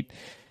might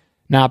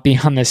not be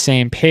on the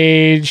same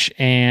page.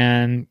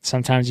 And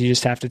sometimes you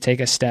just have to take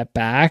a step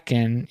back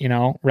and,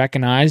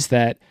 recognize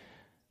that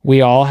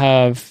we all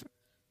have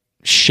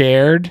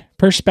shared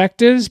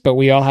perspectives, but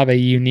we all have a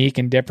unique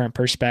and different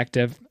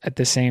perspective at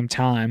the same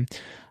time.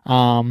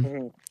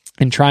 And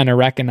trying to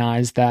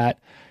recognize that.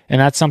 And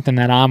that's something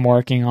that I'm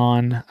working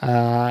on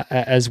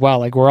as well.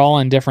 Like, we're all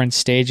in different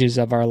stages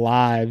of our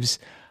lives,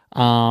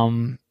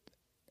 and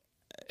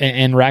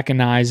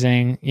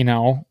recognizing,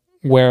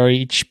 where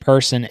each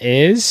person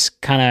is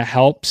kind of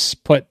helps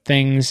put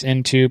things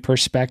into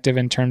perspective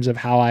in terms of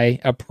how I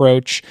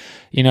approach,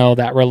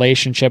 that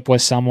relationship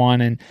with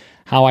someone and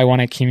how I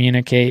want to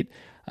communicate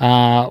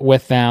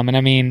with them. And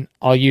I mean,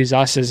 I'll use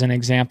us as an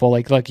example.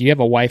 Like, look, you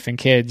have a wife and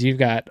kids, you've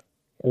got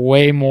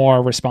way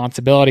more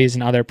responsibilities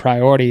and other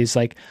priorities.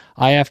 Like,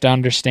 I have to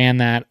understand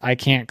that I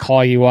can't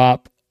call you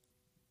up.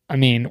 I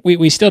mean,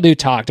 we still do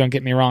talk, don't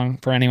get me wrong,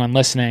 for anyone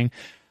listening,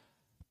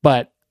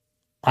 but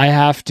I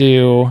have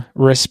to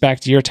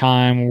respect your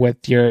time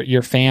with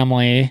your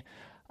family,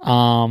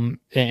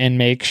 and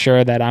make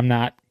sure that I'm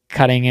not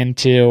cutting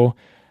into,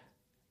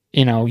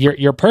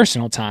 your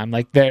personal time.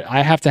 Like,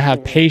 I have to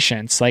have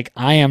patience. Like,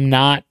 I am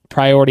not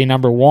priority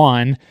number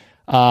one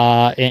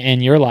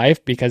in your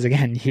life, because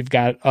again, you've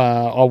got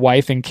a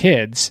wife and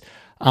kids.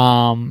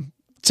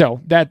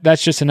 So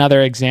that's just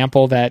another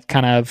example that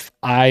kind of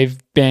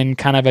I've been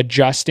kind of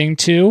adjusting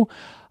to.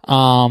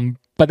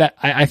 But that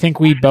I think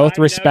we both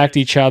respect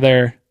each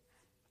other.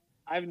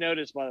 I've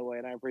noticed, by the way,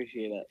 and I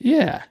appreciate it.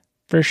 Yeah,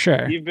 for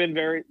sure. You've been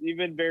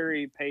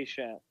very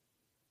patient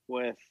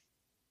with.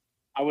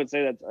 I would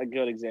say that's a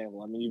good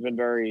example. I mean, you've been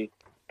very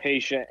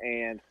patient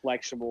and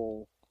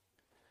flexible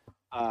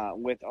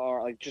with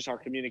our like just our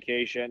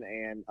communication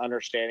and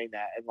understanding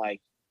that, and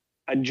like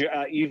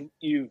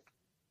you've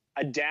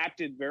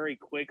adapted very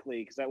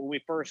quickly, because when we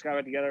first got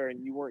it together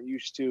and you weren't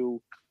used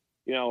to,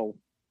 you know,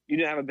 you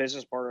didn't have a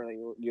business partner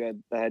that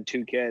had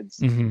two kids.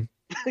 Mm-hmm.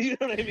 You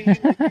know what I mean?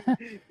 Like that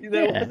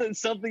Yeah. wasn't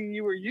something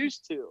you were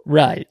used to.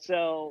 Right.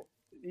 So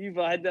you've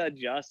had to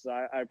adjust.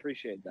 I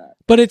appreciate that.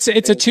 But it's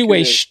a two-way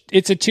Kudos.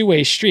 it's a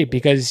two-way street,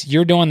 because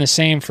you're doing the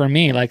same for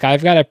me. Like,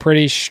 I've got a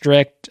pretty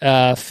strict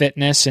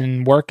fitness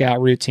and workout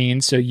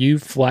routine, so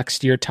you've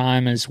flexed your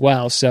time as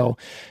well. So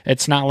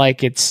it's not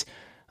like it's,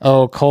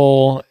 oh,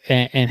 Cole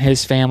and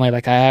his family,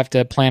 like I have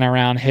to plan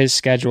around his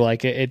schedule.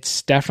 Like,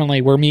 it's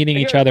definitely, we're meeting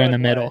It each goes other in the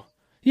both middle. ways.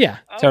 Yeah,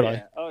 Oh totally.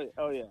 yeah.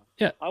 Oh yeah.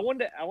 Yeah. I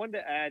wanted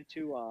to add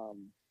to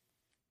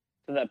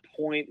that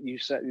point you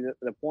said,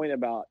 the point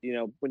about,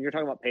 when you're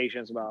talking about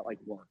patience, about like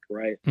work,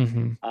 right?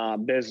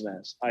 Mm-hmm.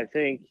 Business. I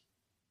think,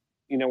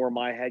 where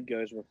my head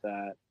goes with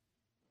that,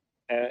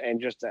 and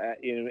just to,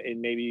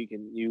 and maybe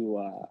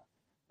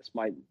this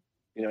might,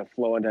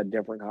 flow into a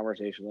different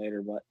conversation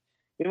later, but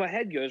my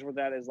head goes with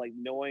that is like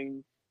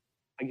knowing,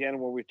 again,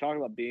 where we've talked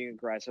about being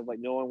aggressive, like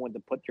knowing when to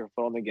put your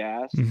foot on the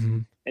gas, Mm-hmm.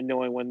 and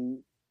knowing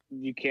when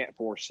you can't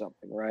force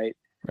something, right?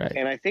 Right.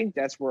 And I think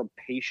that's where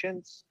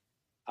patience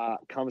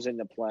comes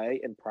into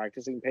play, and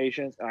practicing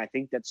patience. And I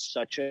think that's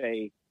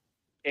again,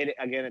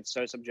 it's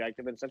so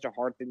subjective and such a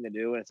hard thing to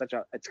do. And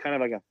it's kind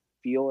of like a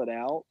feel it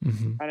out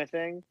Mm-hmm. kind of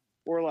thing,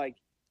 where like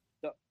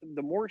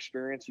the more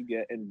experience you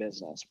get in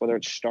business, whether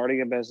it's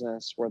starting a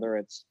business, whether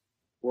it's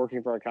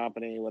working for a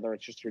company, whether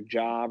it's just your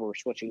job or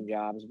switching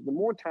jobs, the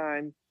more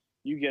time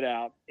you get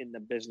out in the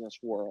business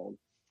world,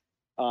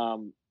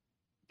 um,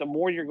 the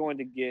more you're going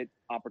to get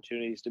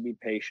opportunities to be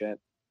patient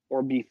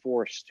or be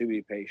forced to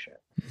be patient.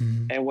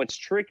 Mm-hmm. And what's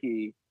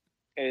tricky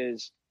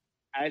is,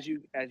 as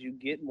you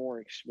get more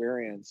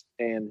experience,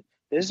 and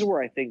this is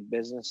where I think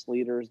business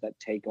leaders that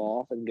take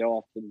off and go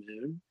off the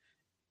moon,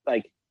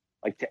 like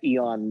to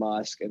Elon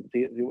Musk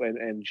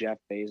and Jeff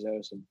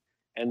Bezos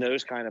and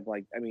those kind of,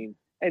 like, I mean,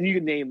 and you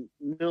can name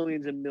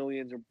millions and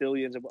millions or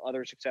billions of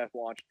other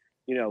successful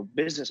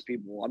business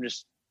people.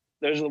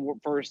 Those are the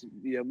first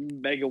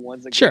mega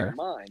ones that come to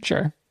mind.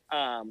 Sure.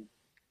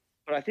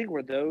 But I think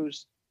where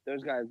those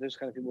guys, those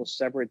kind of people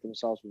separate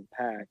themselves from the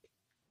pack,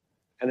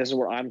 and this is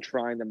where I'm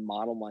trying to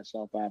model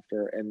myself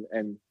after,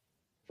 and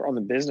on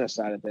the business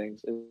side of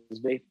things,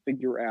 is they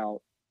figure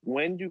out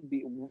when to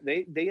be.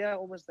 They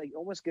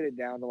almost get it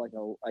down to like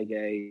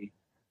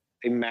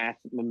a math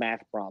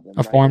problem,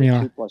 A right?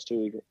 formula. 2 +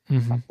 2 equals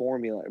Mm-hmm. a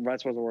formula.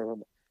 That's what the word,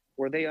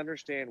 where they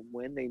understand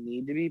when they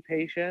need to be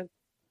patient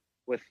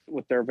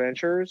with their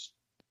ventures,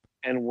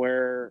 and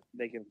where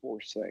they can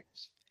force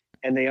things.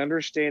 And they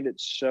understand it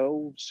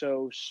so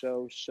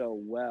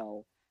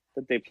well,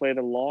 that they play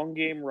the long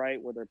game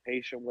right, where they're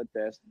patient with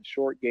this. The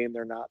short game,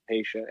 they're not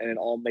patient, and it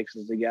all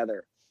mixes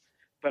together.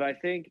 But I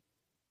think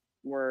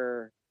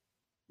where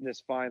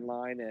this fine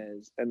line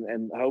is,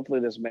 and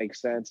hopefully this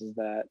makes sense, is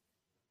that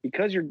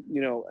because you're,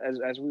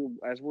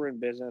 as we're in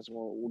business, and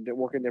we're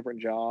working different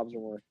jobs,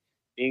 and we're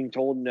being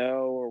told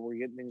no, or we're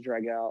getting things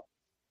dragged out,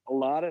 a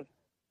lot of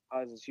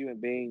us as human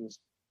beings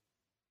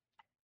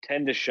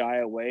tend to shy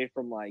away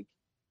from like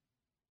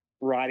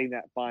riding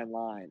that fine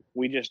line.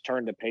 We just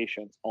turn to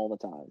patience all the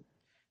time.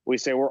 We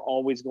say we're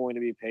always going to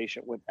be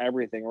patient with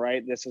everything,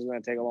 right? This is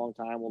going to take a long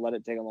time. We'll let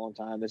it take a long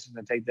time. This is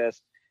going to take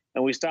this.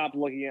 And we stop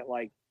looking at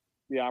like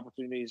the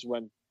opportunities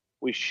when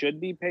we should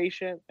be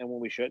patient and when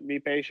we shouldn't be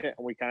patient,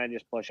 and we kind of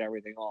just push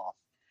everything off.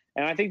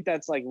 And I think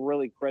that's like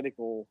really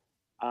critical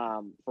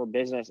for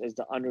business, is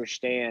to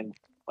understand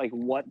like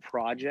what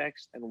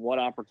projects and what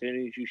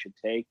opportunities you should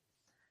take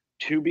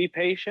to be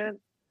patient,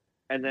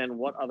 and then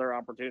what other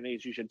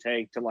opportunities you should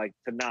take to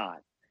not.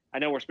 I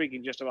know we're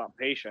speaking just about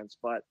patience,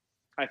 but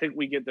I think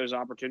we get those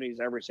opportunities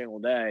every single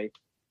day,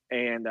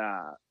 and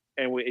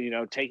we,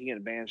 taking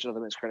advantage of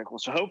them is critical.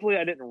 So hopefully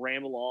I didn't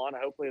ramble on.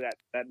 Hopefully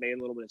that made a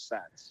little bit of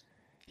sense.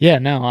 Yeah,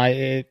 no,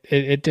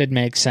 it did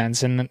make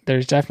sense, and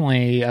there's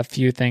definitely a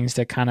few things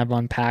to kind of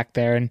unpack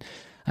there, and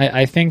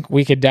I think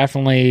we could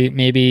definitely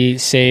maybe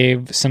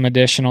save some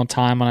additional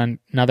time on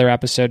another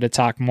episode to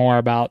talk more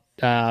about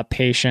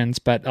patience,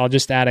 but I'll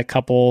just add a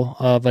couple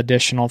of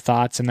additional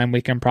thoughts, and then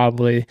we can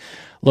probably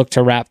look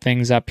to wrap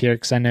things up here,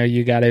 because I know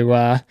you got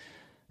to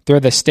throw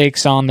the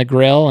steaks on the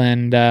grill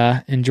and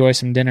enjoy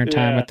some dinner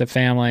time with the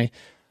family.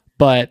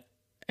 But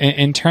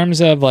in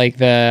terms of like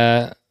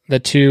the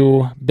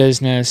two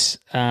business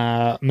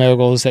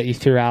moguls that you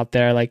threw out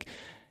there, like,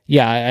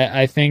 yeah,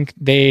 I think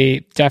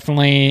they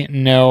definitely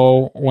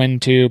know when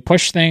to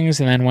push things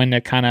and then when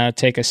to kind of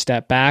take a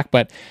step back.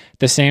 But at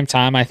the same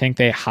time, I think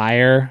they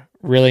hire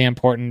really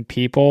important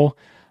people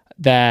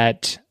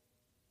that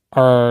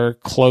are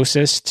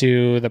closest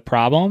to the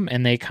problem,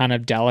 and they kind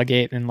of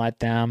delegate and let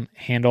them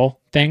handle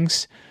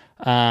things.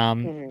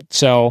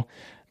 So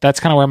that's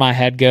kind of where my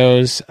head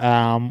goes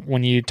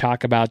when you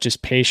talk about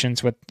just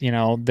patience with,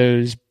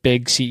 those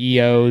big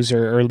CEOs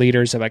or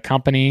leaders of a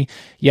company.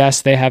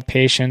 Yes, they have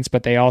patience,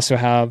 but they also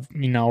have,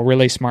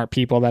 really smart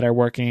people that are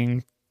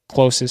working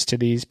closest to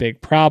these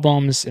big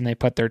problems, and they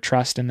put their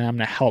trust in them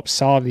to help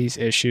solve these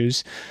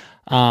issues.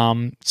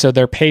 So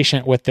they're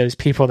patient with those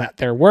people that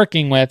they're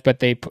working with, but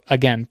they,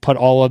 again, put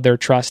all of their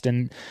trust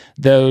in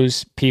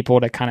those people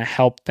to kind of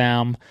help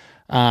them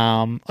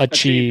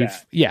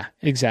achieve. Yeah,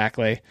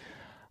 exactly.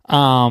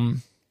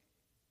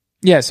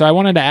 Yeah, so I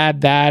wanted to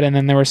add that, and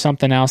then there was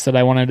something else that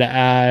I wanted to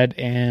add,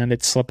 and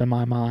it's slipping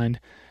my mind,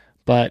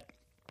 but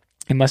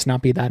it must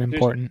not be that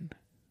important.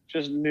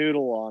 Just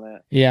noodle on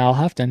it. Yeah, I'll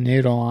have to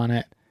noodle on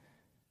it.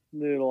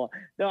 Noodle.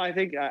 No, I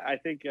think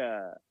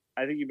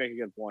you make a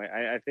good point.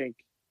 I think,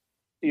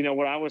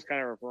 what I was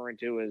kind of referring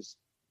to is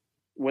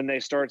when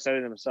they start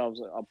setting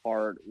themselves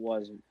apart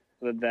was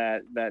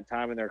that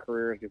time in their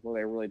careers before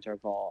they really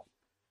took off,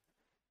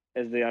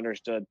 as they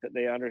understood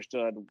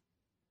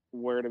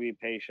where to be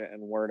patient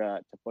and where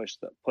to push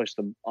the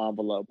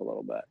envelope a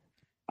little bit.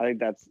 I think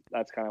that's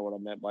kind of what I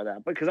meant by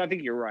that. Because I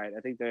think you're right.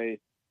 I think they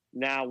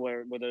now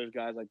where those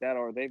guys like that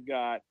are, they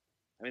don't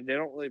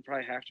really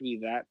probably have to be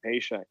that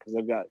patient because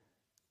they've got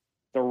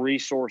the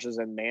resources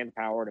and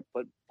manpower to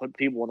put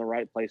people in the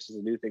right places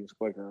to do things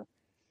quicker.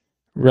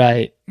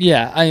 Right.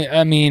 Yeah.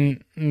 I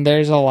mean,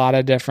 there's a lot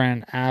of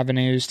different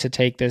avenues to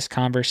take this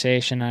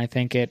conversation. I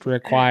think it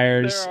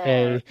requires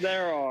a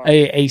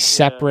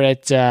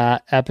separate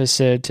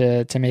episode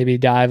to maybe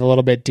dive a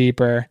little bit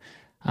deeper.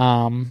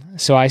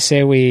 So I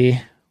say we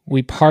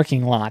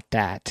parking lot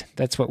that.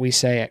 That's what we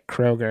say at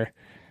Kroger,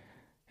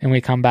 and we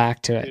come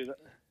back to it.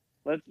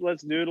 Dude,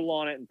 let's noodle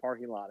on it and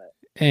parking lot it.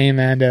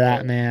 Amen to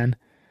that, man.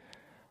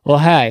 Well,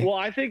 hey. Well,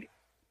 I think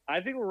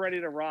we're ready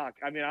to rock.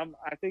 I mean, I'm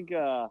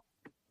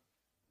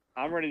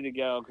ready to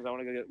go because I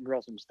want to go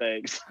grill some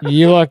steaks.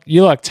 You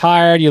look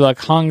tired. You look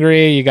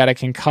hungry. You got a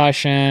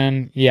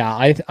concussion.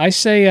 Yeah, I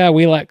say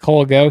we let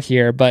Cole go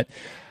here. But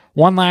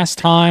one last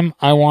time,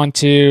 I want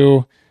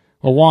to,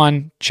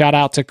 shout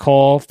out to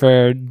Cole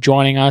for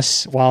joining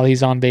us while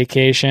he's on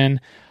vacation.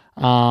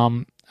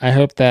 I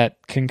hope that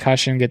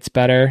concussion gets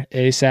better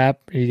ASAP.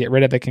 You get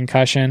rid of the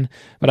concussion.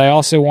 But I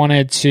also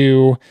wanted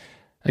to,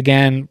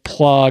 again,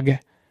 plug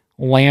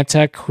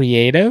Lanta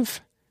Creative,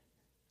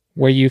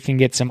 where you can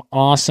get some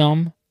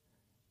awesome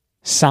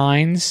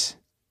signs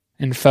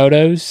and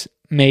photos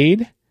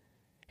made.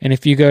 And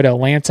if you go to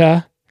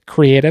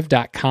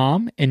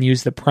lantacreative.com and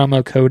use the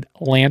promo code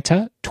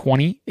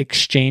LANTA20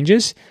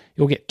 exchanges,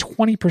 you'll get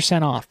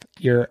 20% off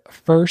your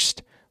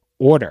first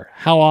order.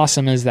 How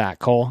awesome is that,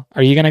 Cole?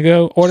 Are you going to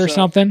go order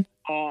something?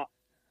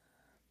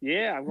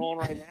 Yeah, I'm going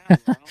right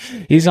now.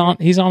 He's on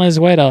his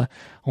way to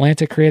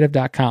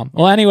lantacreative.com.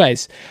 Well,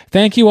 anyways,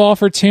 thank you all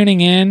for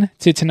tuning in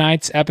to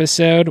tonight's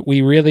episode.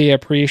 We really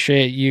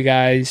appreciate you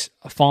guys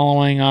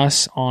following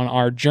us on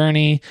our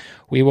journey.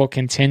 We will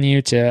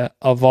continue to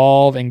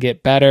evolve and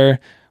get better.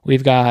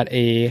 We've got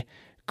a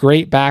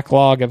great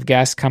backlog of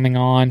guests coming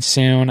on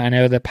soon. I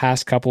know the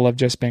past couple have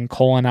just been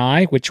Cole and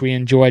I, which we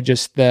enjoyed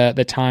just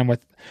the time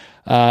with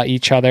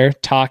each other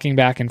talking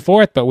back and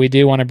forth, but we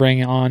do want to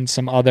bring on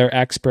some other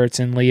experts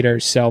and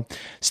leaders. So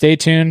stay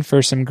tuned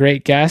for some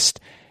great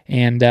guests,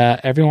 and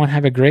everyone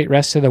have a great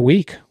rest of the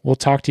week. We'll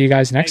talk to you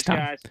guys next time.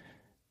 Guys.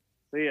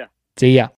 See ya. See ya.